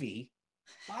movie,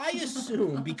 I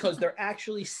assume because they're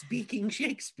actually speaking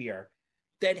Shakespeare,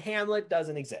 that Hamlet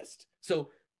doesn't exist.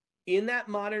 So in that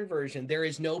modern version, there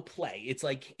is no play. It's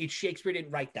like Shakespeare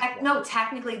didn't write that. No,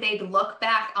 technically they'd look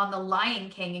back on the Lion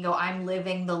King and go, I'm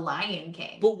living the Lion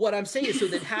King. But what I'm saying is, so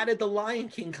then how did the Lion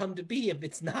King come to be if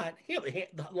it's not Hamlet?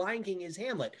 The Lion King is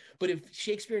Hamlet. But if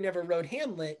Shakespeare never wrote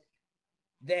Hamlet,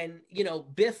 then,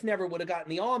 Biff never would have gotten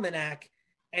the almanac,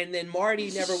 and then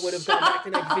Marty never would have gone back to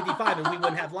 1955, and we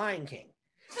wouldn't have Lion King.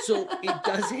 So it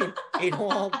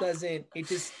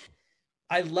just,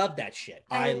 I love that shit.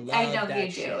 I know that you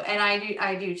shit. do, and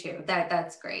I do too.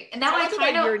 That's great. And now Talk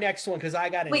about your next one, because I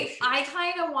got an issue. I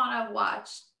kind of want to watch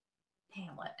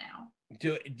Hamlet now.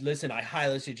 Listen, I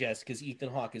highly suggest, because Ethan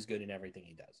Hawke is good in everything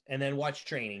he does. And then watch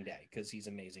Training Day, because he's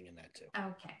amazing in that too.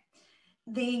 Okay.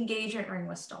 The engagement ring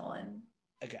was stolen.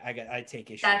 Okay, I take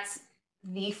issue. That's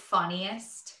the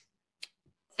funniest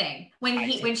thing.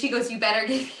 When she goes, you better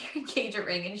give your engagement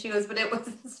ring, and she goes, but it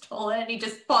wasn't stolen, and he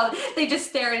just paused. They just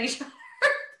stare at each other.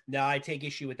 No, I take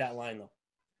issue with that line though.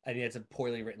 I think it's a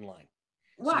poorly written line.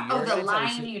 What? So the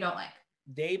line you don't like?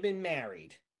 They've been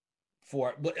married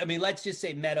for, let's just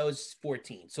say Meadows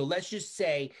 14. So let's just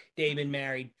say they've been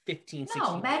married 15, 16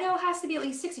 No, Meadow has to be at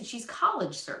least 16. She's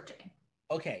college searching.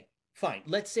 Okay, fine.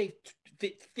 Let's say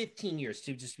 15 years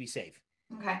to just be safe.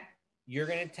 Okay. You're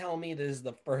going to tell me this is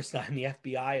the first time the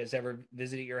FBI has ever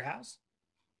visited your house?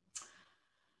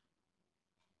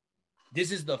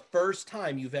 This is the first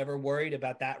time you've ever worried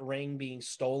about that ring being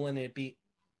stolen?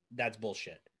 That's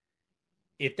bullshit.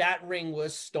 If that ring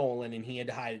was stolen and he had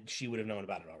to hide it, she would have known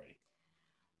about it already.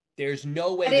 There's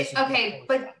no way.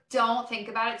 But don't think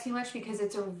about it too much, because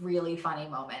it's a really funny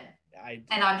moment.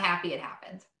 And I'm happy it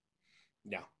happened.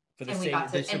 No. For the sake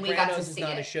of The Sopranos is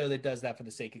not a show that does that for the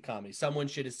sake of comedy. Someone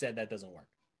should have said that doesn't work.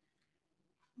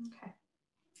 Okay.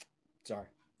 Sorry.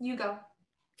 You go.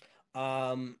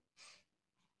 All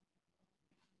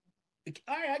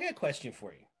right, I got a question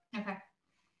for you. Okay.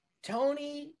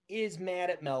 Tony is mad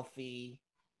at Melfi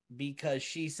because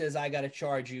she says, I got to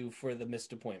charge you for the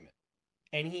missed appointment.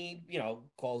 And he,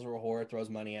 calls her a whore,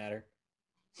 throws money at her.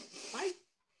 I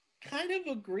kind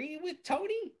of agree with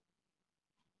Tony.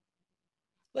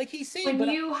 Like he's saying, when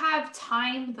you have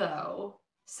time though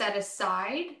set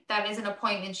aside, that is an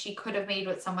appointment she could have made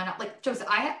with someone else. Like Joseph,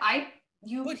 I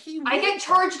get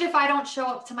charged if I don't show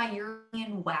up to my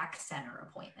European wax center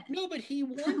appointment. No, but he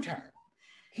warned her.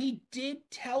 He did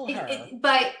tell her.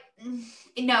 But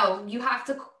no, you have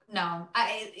to. No,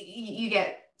 you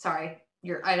get. Sorry,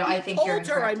 I think you're incorrect.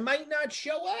 Told her I might not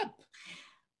show up.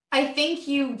 I think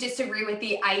you disagree with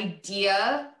the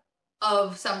idea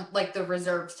of some, like, the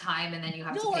reserved time, and then you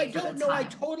have to pay for the time. No, I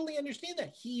totally understand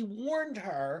that. He warned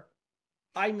her.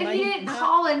 But he didn't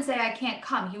call and say, I can't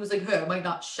come. He was like, hey, I might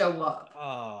not show up.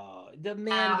 Oh, the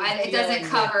man. It doesn't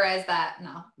cover as that.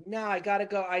 No. No, I gotta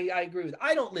go. I agree with.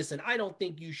 I don't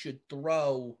think you should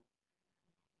throw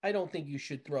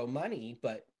money,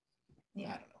 but yeah.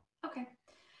 I don't know. Okay.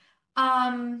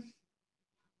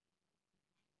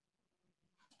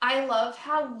 I love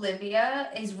how Livia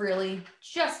is really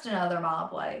just another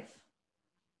mob wife.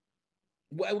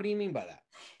 What do you mean by that?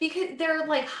 Because they're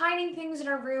like hiding things in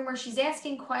her room, or she's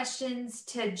asking questions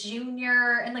to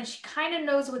Junior, and like she kind of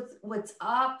knows what's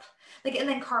up. Like, and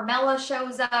then Carmela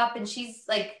shows up, and she's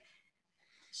like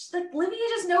Livia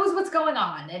just knows what's going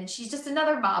on, and she's just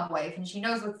another mob wife, and she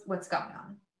knows what's going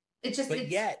on. It's just but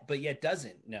yet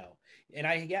doesn't know. And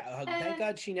thank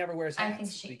God she never wears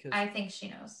hats. I think she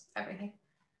knows everything.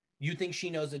 You think she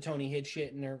knows that Tony hid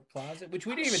shit in her closet? Which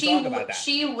we didn't even talk about that.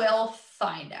 She will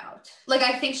find out. Like,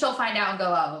 I think she'll find out and go,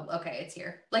 oh, okay, it's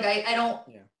here. Like, I don't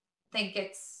think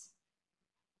it's...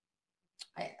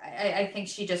 I think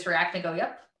she just react and go,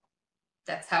 yep,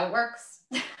 that's how it works.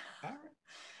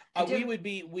 All right.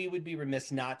 We would be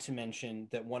remiss not to mention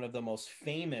that one of the most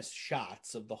famous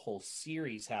shots of the whole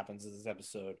series happens in this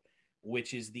episode,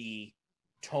 which is the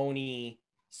Tony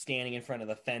standing in front of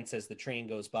the fence as the train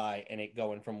goes by and it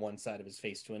going from one side of his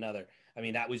face to another. I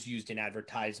mean, that was used in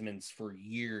advertisements for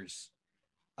years.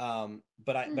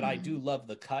 But I do love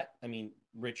the cut. I mean,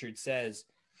 Richard says,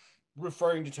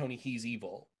 referring to Tony, he's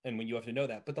evil, and when you have to know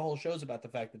that. But the whole show's about the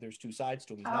fact that there's two sides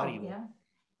to him. He's not evil,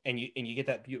 and you get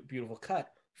that beautiful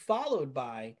cut, followed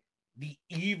by the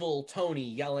evil Tony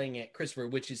yelling at Christopher,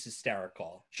 which is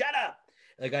hysterical. Shut up!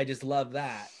 Like, I just love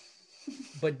that.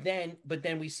 But then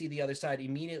we see the other side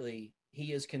immediately.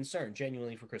 He is concerned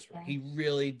genuinely for Christopher. Yeah. He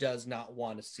really does not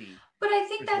want to see. But I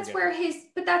think that's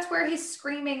where his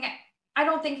screaming. I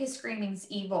don't think his screaming's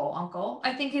evil, Uncle.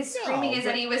 I think his screaming is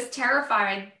that he was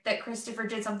terrified that Christopher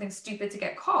did something stupid to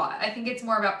get caught. I think it's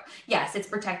more about, yes, it's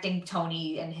protecting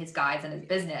Tony and his guys and his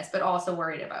business, but also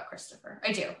worried about Christopher.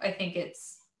 I do. I think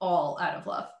it's all out of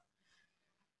love.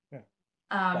 Yeah.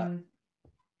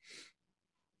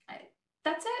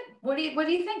 That's it. What do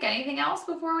you think? Anything else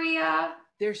before we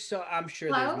I'm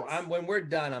sure there's more. When we're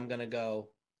done, I'm gonna go.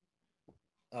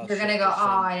 You're gonna go,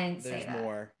 I didn't say that. There's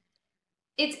more.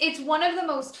 It's one of the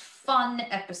most fun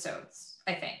episodes,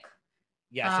 I think.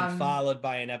 Yes, and followed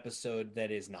by an episode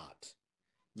that is not.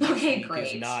 Okay, great.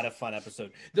 It's not a fun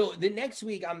episode. Though the next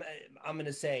week, I'm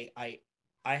gonna say I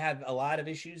have a lot of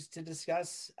issues to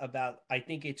discuss about. I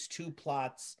think it's two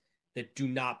plots that do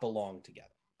not belong together.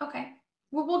 Okay,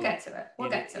 well, we'll get to it. We'll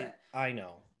get to it. I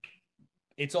know.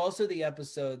 It's also the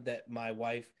episode that my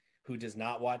wife, who does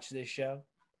not watch this show,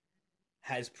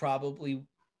 has probably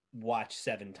watch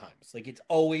 7 times. Like, it's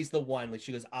always the one, like,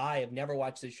 she goes, I have never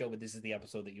watched this show, but this is the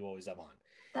episode that you always have on.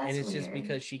 That's and it's weird. Just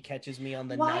because she catches me on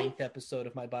the 9th episode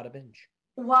of my Bada Binge.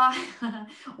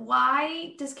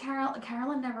 Why does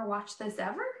Carolyn never watch this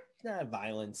ever? Not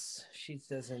violence. She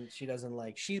doesn't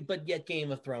like but yet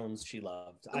Game of Thrones she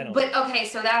loved. Okay,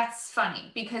 so that's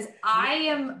funny because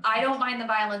I don't mind the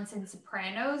violence in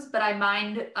Sopranos, but I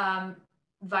mind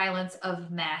violence of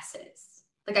masses.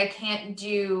 Like, I can't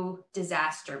do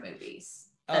disaster movies.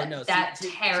 That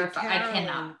terrifies. I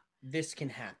cannot. This can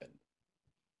happen.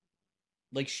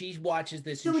 Like, she watches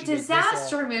this. So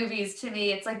disaster movies, to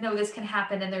me, it's like, no, this can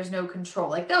happen and there's no control.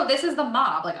 Like, no, this is the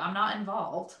mob. Like, I'm not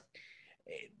involved.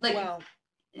 Like,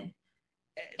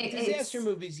 disaster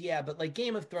movies, yeah, but like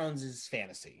Game of Thrones is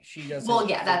fantasy. She doesn't. Well,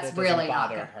 yeah, that's really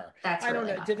bother not her. That's I don't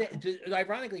really know.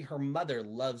 Ironically, her mother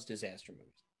loves disaster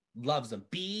movies. Loves them.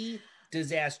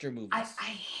 Disaster movies. I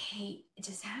hate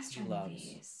disaster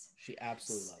movies. She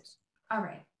absolutely loves. All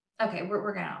right. Okay,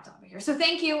 we're getting off topic here. So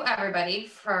thank you, everybody,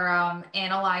 for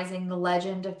analyzing the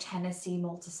legend of Tennesse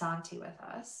Moltisanti with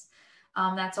us.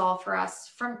 That's all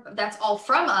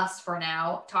from us for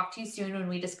now. Talk to you soon when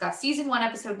we discuss season 1,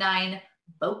 episode 9,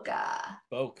 Boca.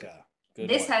 Good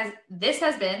this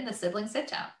has been the Sibling Sit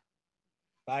Down.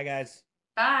 Bye, guys.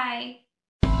 Bye.